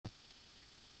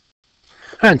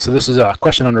And so this is a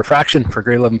question on refraction for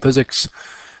grade 11 physics.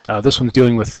 This one's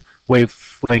dealing with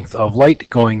wavelength of light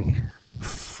going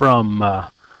from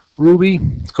Ruby.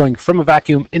 It's going from a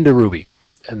vacuum into Ruby.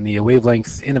 And the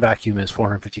wavelength in a vacuum is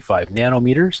 455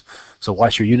 nanometers. So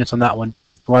watch your units on that one.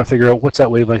 You want to figure out what's that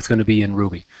wavelength going to be in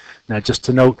Ruby. Now, just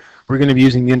to note, we're going to be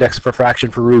using the index of refraction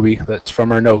for Ruby. That's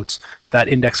from our notes. That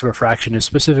index of refraction is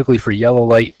specifically for yellow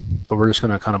light, but we're just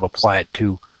going to kind of apply it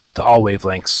to all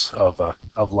wavelengths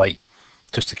of light,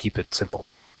 just to keep it simple.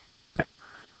 Okay.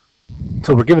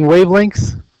 So we're given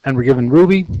wavelength, and we're given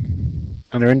Ruby,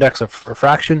 and our index of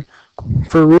refraction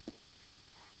for Ruby.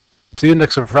 So the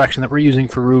index of refraction that we're using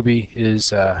for Ruby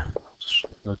is,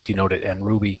 denote it, and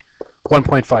Ruby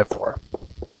 1.54.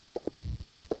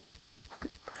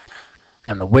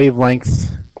 And the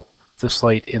wavelength of this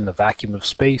light in the vacuum of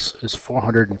space is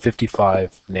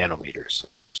 455 nanometers.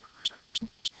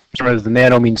 Remember, the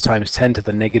nano means times 10 to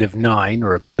the negative 9,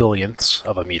 or a billionths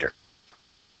of a meter.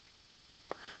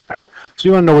 Right. So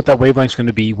you want to know what that wavelength is going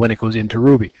to be when it goes into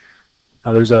Ruby.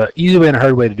 Now there's an easy way and a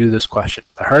hard way to do this question.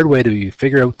 The hard way to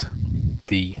figure out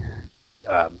the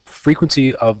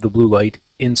frequency of the blue light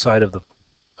inside of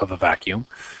a vacuum,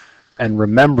 and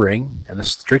remembering, and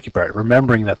this is the tricky part,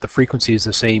 remembering that the frequency is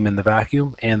the same in the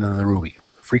vacuum and in the Ruby.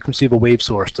 The frequency of a wave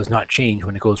source does not change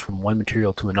when it goes from one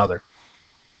material to another.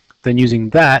 Then using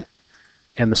that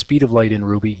and the speed of light in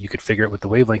Ruby, you could figure out what the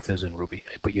wavelength is in Ruby,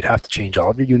 but you'd have to change all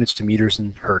of your units to meters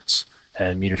and hertz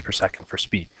and meters per second for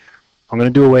speed. I'm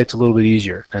going to do a way it's a little bit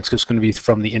easier, and it's just going to be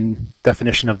from the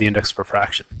definition of the index of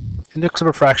refraction. Index of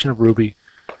refraction of Ruby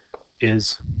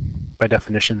is, by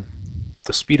definition,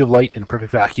 the speed of light in a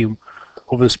perfect vacuum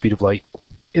over the speed of light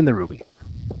in the Ruby.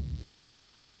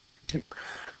 Okay.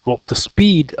 Well, the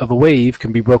speed of a wave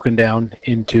can be broken down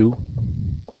into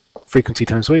frequency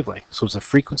times wavelength. So it's the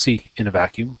frequency in a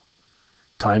vacuum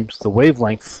times the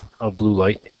wavelength of blue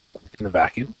light in the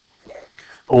vacuum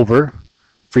over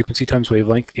frequency times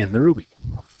wavelength in the Ruby.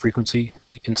 Frequency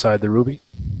inside the Ruby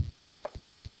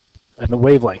and the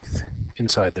wavelength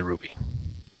inside the Ruby.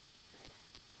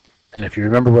 And if you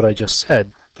remember what I just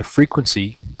said, the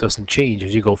frequency doesn't change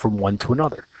as you go from one to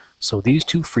another. So these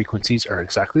two frequencies are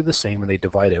exactly the same when they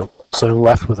divide out. So I'm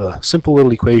left with a simple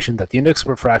little equation that the index of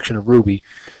refraction of Ruby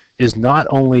is not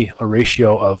only a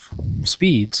ratio of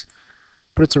speeds,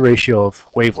 but it's a ratio of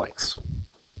wavelengths.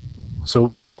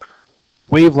 So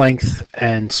wavelength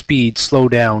and speed slow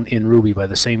down in Ruby by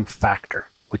the same factor,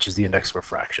 which is the index of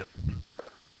refraction.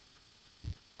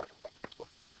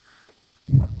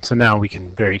 So now we can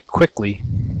very quickly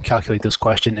calculate this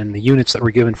question, and the units that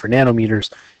were given for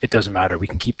nanometers, it doesn't matter. We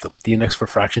can keep them. The index of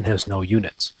refraction has no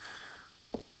units.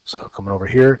 So coming over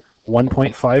here,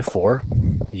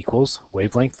 1.54 equals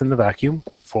wavelength in the vacuum,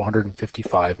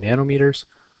 455 nanometers,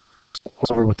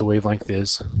 over what the wavelength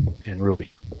is in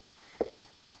Ruby.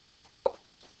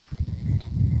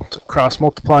 So cross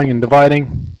multiplying and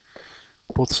dividing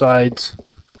both sides,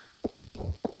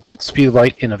 speed of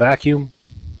light in a vacuum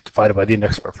divided by the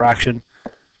index of refraction.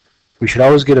 We should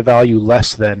always get a value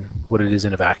less than what it is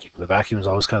in a vacuum. The vacuum is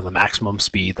always kind of the maximum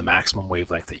speed, the maximum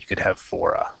wavelength that you could have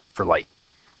for light.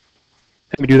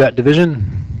 Let me do that division.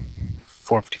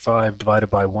 455 divided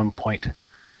by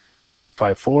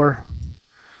 1.54.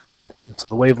 So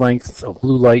the wavelength of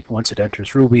blue light once it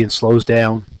enters Ruby and slows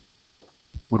down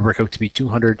would work out to be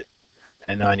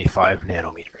 295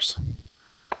 nanometers.